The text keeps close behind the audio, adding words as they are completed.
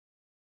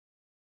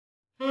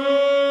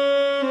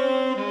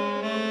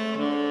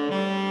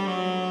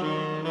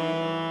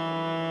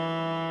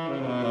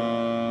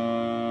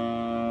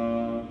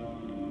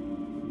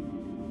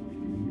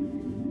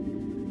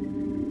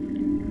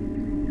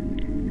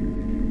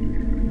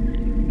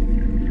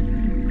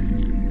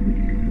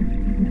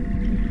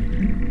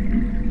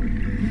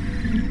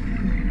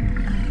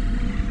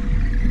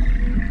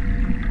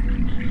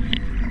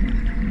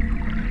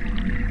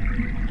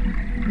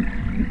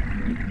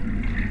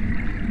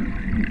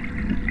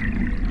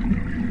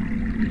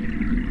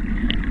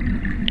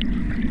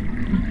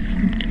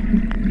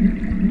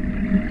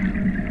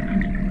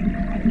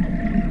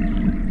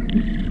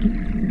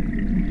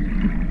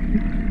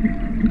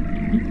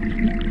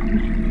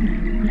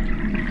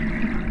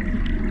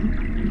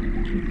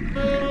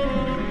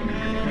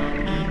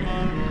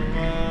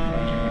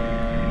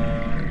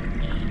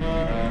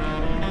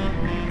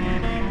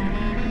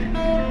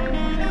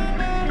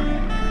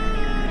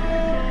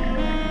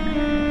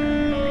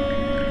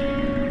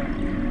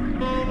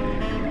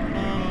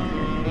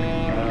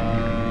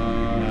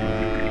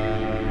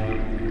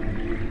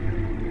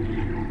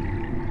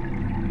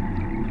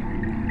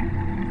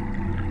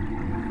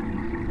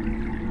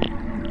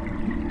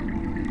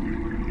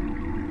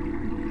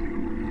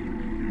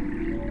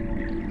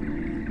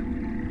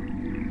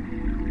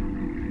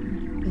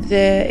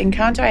The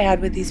encounter I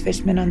had with these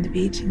fishermen on the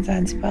beach in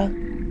Zanzibar,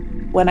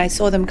 when I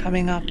saw them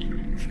coming up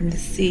from the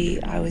sea,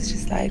 I was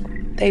just like,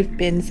 they've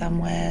been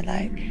somewhere.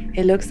 Like,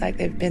 it looks like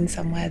they've been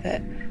somewhere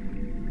that,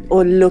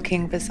 or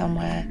looking for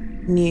somewhere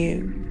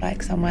new,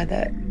 like somewhere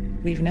that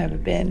we've never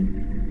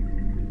been.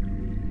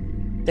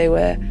 They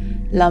were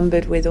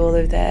lumbered with all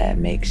of their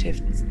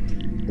makeshift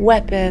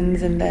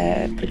weapons and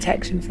their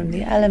protection from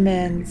the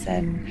elements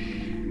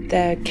and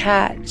their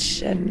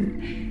catch,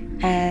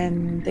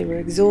 and they were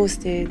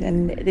exhausted,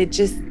 and it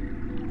just,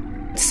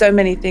 so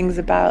many things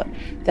about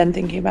then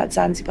thinking about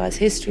Zanzibar's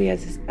history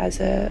as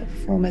a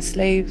former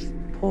slave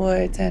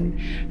port and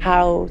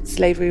how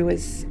slavery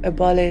was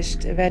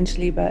abolished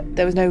eventually, but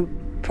there was no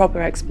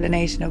proper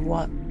explanation of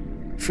what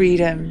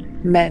freedom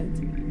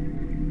meant.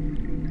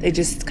 They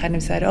just kind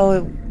of said,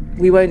 oh,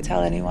 we won't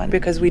tell anyone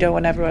because we don't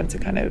want everyone to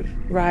kind of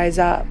rise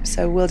up,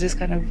 so we'll just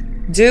kind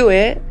of do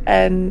it.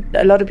 And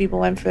a lot of people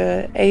went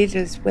for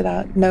ages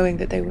without knowing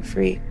that they were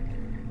free.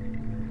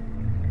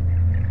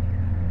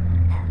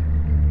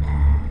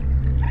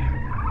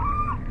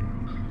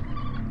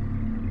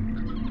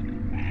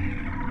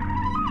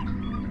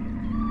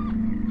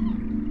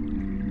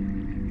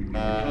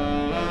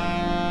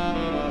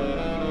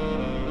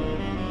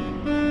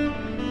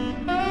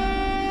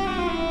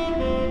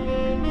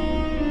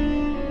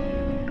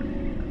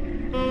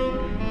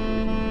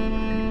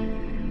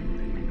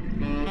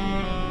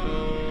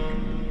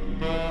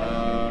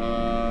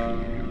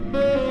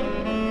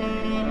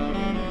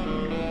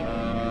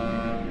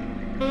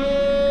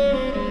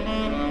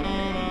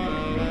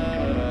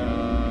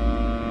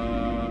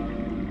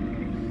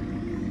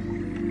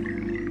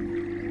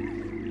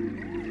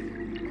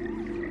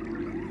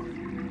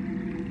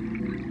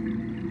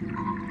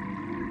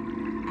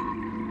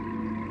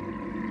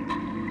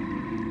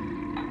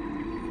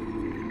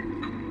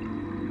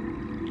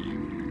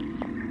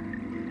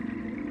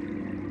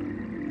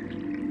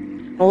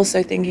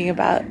 Also thinking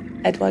about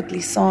Edouard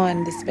Glissant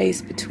and the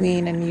space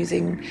between, and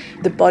using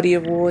the body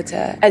of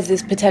water as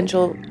this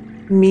potential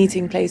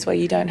meeting place where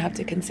you don't have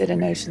to consider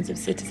notions of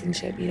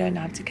citizenship. You don't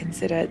have to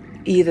consider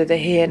either the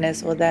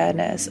here-ness or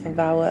there-ness of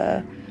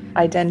our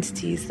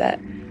identities that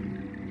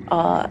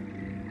are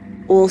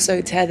also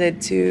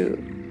tethered to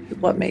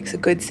what makes a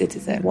good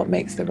citizen, what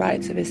makes the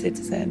rights of a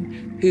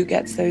citizen, who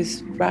gets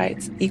those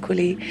rights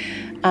equally.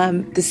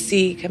 The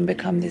sea can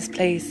become this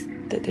place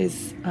that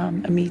is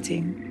a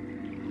meeting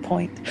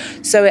point.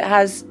 So it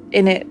has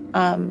in it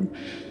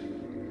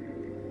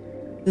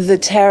the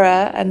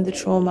terror and the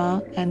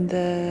trauma and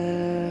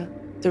the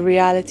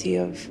reality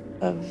of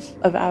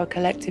our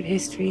collective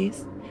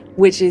histories,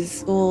 which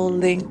is all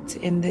linked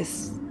in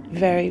this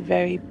very,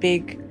 very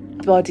big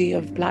body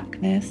of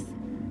blackness.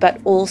 But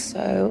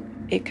also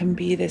it can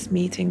be this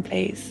meeting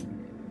place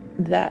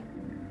that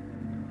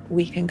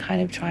we can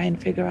kind of try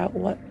and figure out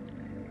what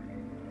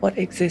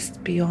exists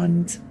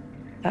beyond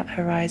that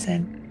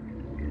horizon.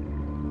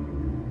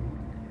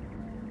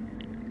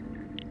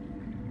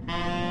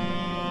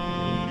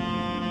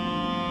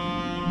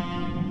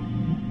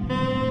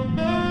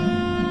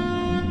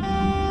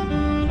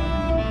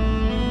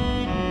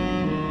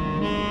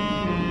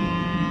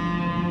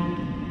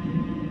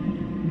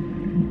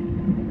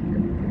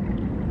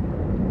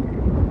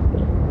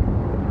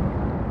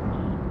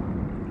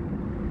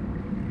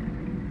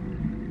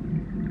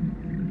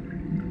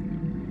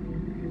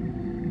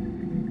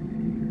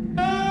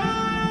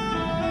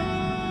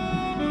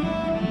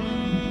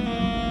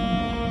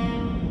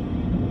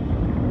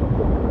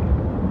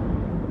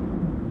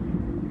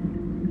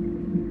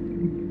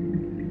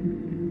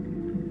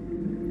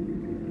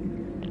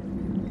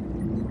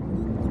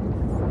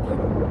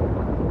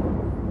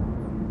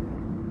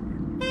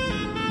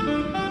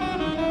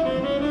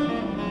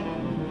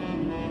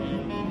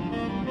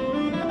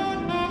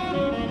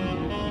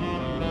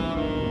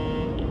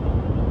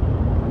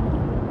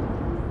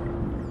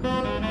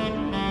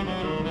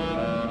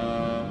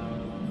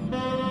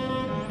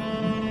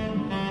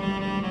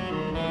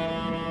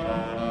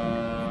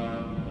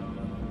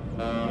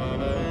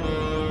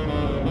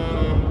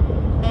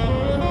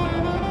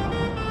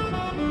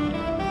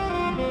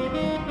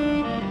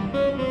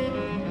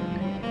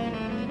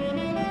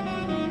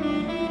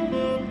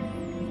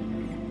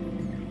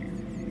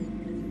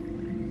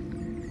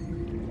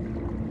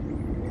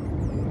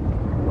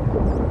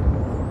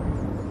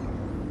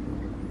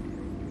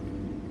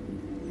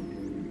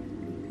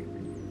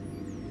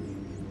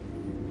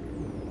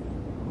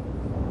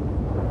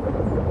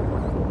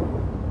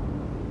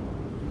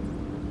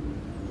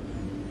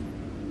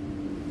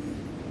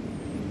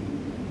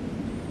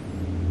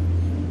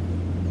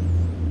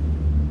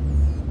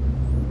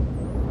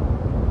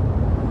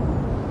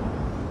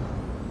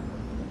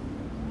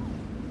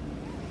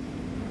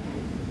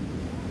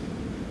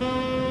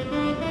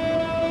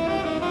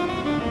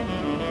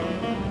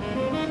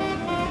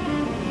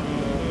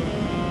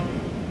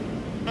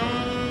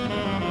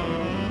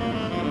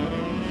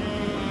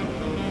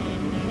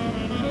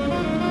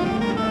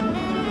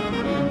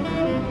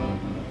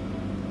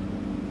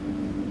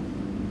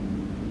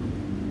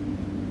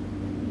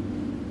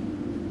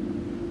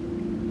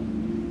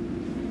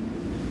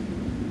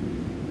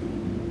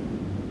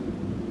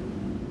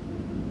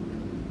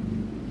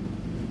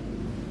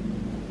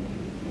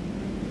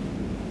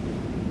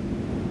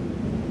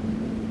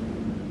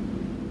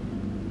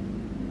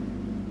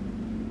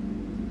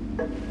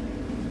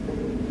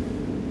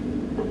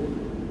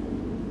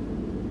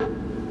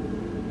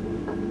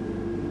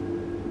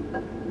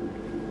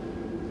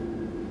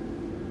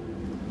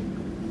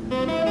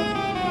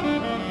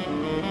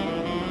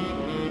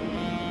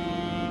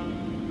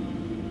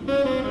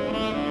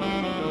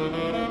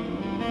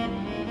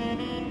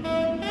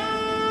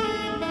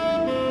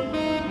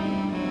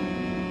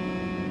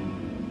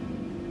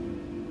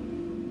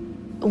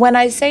 When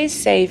I say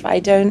safe, I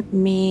don't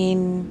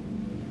mean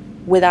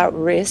without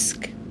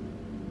risk,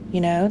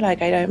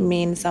 like I don't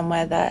mean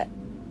somewhere that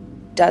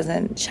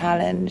doesn't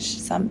challenge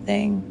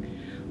something.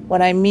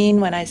 What I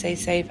mean when I say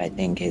safe, I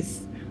think,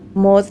 is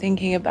more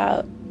thinking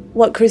about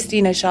what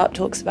Christina Sharp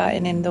talks about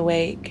in The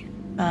Wake,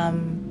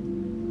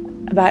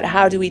 about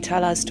how do we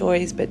tell our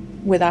stories but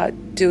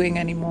without doing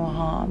any more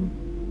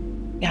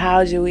harm?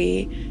 How do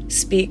we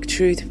speak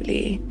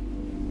truthfully?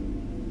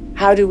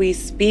 How do we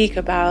speak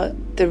about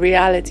the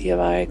reality of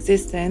our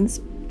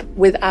existence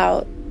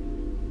without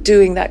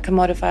doing that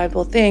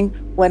commodifiable thing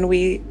when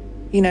we,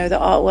 the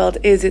art world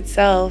is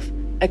itself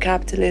a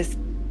capitalist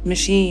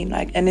machine,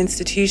 and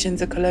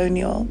institutions are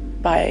colonial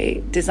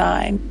by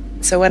design.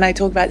 So when I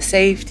talk about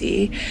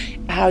safety,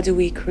 how do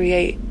we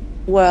create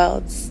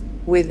worlds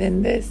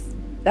within this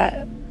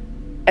that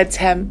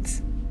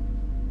attempt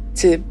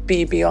to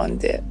be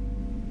beyond it?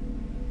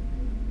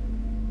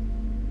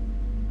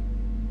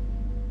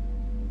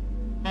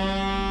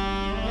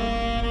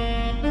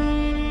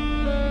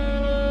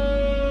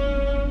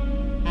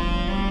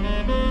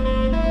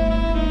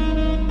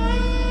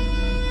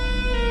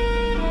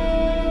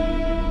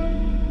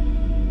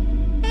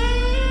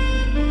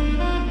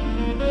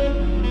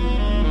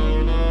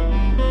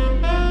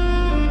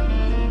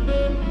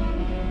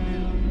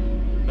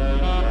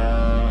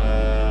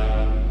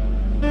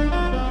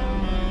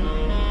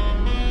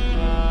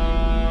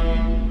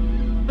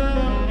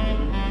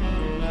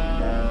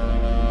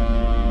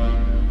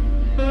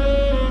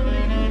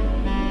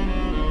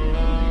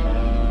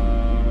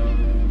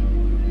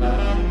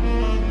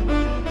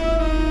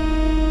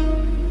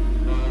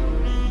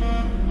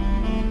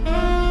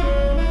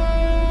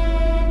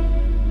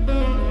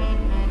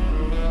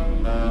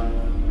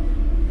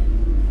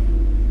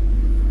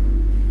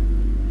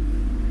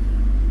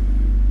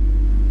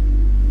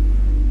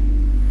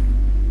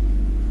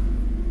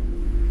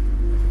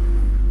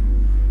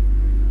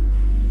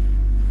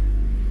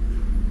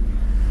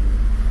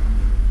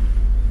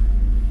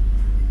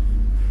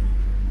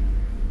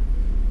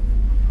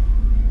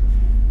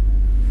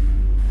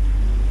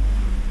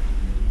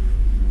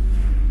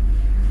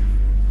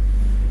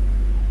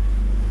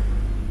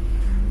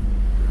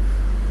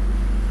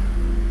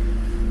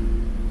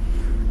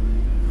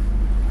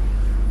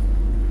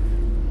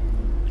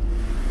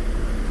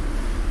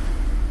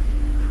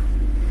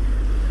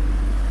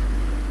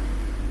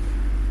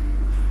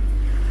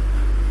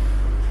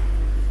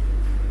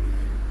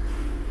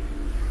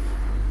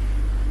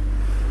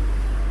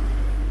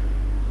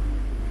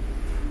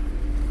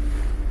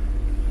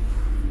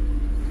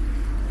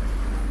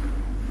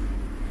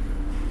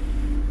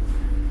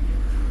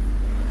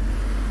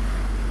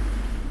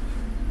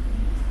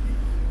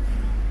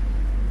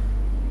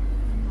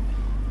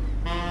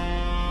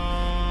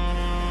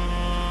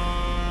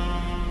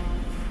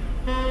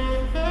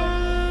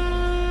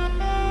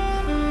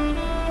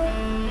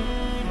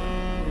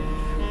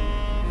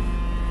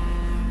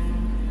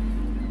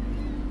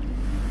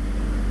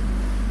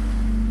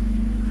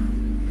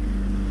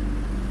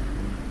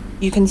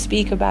 You can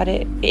speak about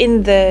it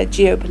in the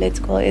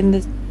geopolitical,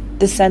 in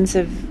the sense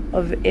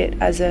of it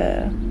as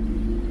a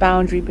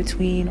boundary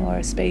between or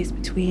a space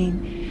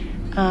between.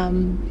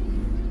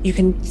 You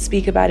can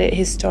speak about it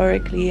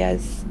historically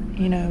as,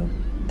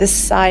 the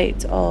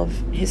site of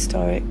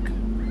historic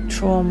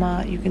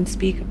trauma. You can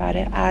speak about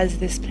it as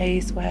this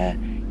place where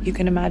you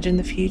can imagine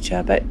the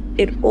future. But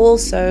it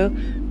also,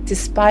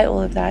 despite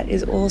all of that,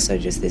 is also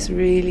just this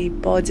really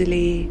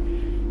bodily,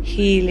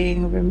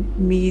 healing,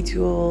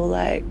 remedial,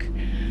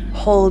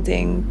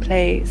 holding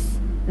place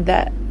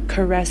that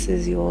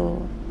caresses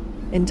your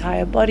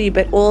entire body,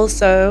 but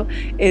also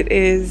it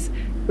is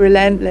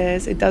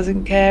relentless. It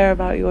doesn't care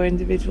about your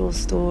individual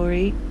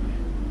story.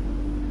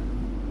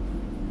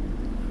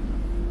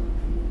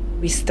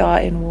 We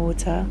start in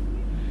water.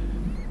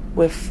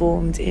 We're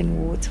formed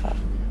in water.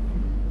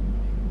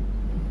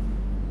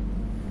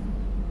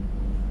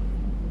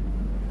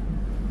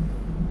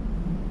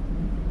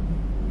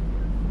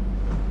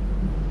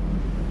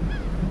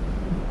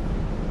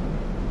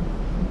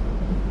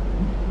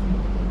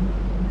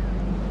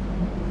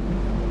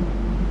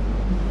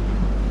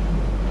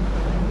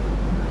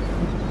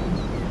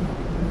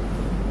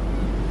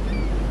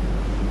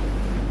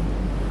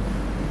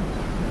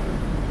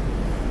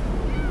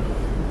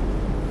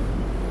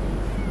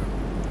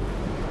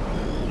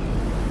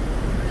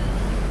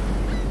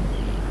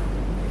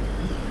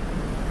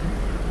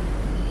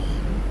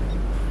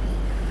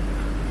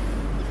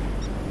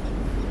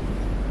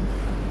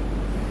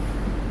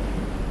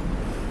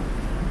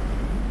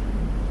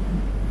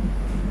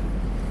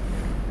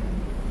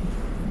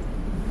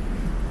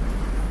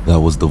 That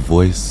was the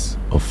voice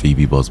of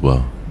Phoebe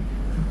Boswell,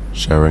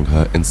 sharing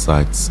her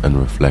insights and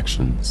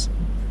reflections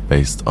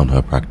based on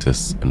her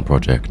practice and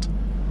project,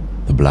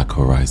 The Black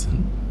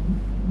Horizon.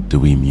 Do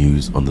we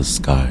muse on the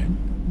sky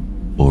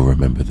or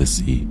remember the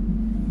sea?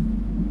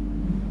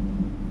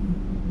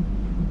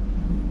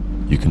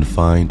 You can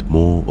find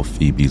more of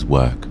Phoebe's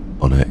work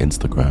on her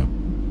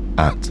Instagram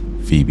at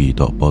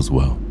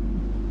phoebe.boswell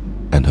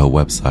and her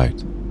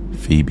website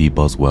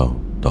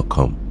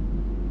phoebeboswell.com.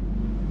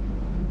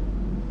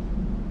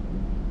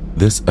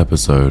 This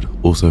episode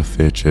also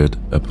featured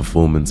a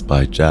performance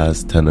by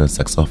jazz tenor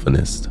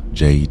saxophonist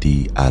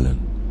J.D.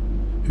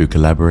 Allen, who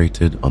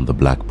collaborated on the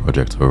Black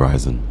Project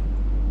Horizon.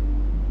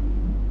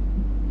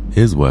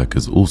 His work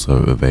is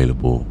also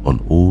available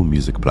on all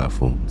music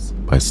platforms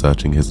by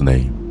searching his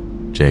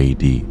name,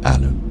 J.D.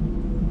 Allen.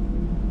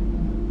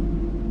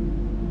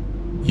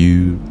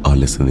 You are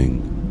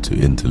listening to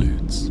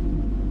Interludes,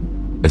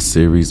 a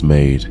series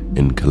made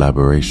in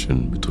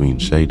collaboration between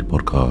Shade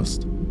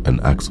Podcast and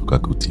Axel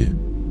Kakutie.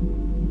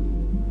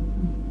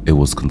 It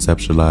was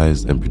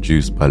conceptualized and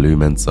produced by Lou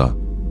Mensa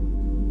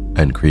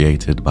and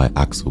created by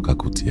Axel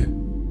Kakutie.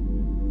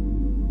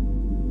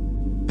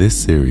 This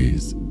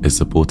series is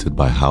supported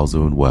by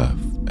Hauser &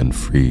 Wirth and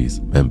Freeze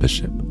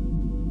membership.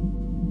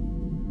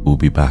 We'll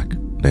be back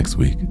next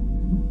week.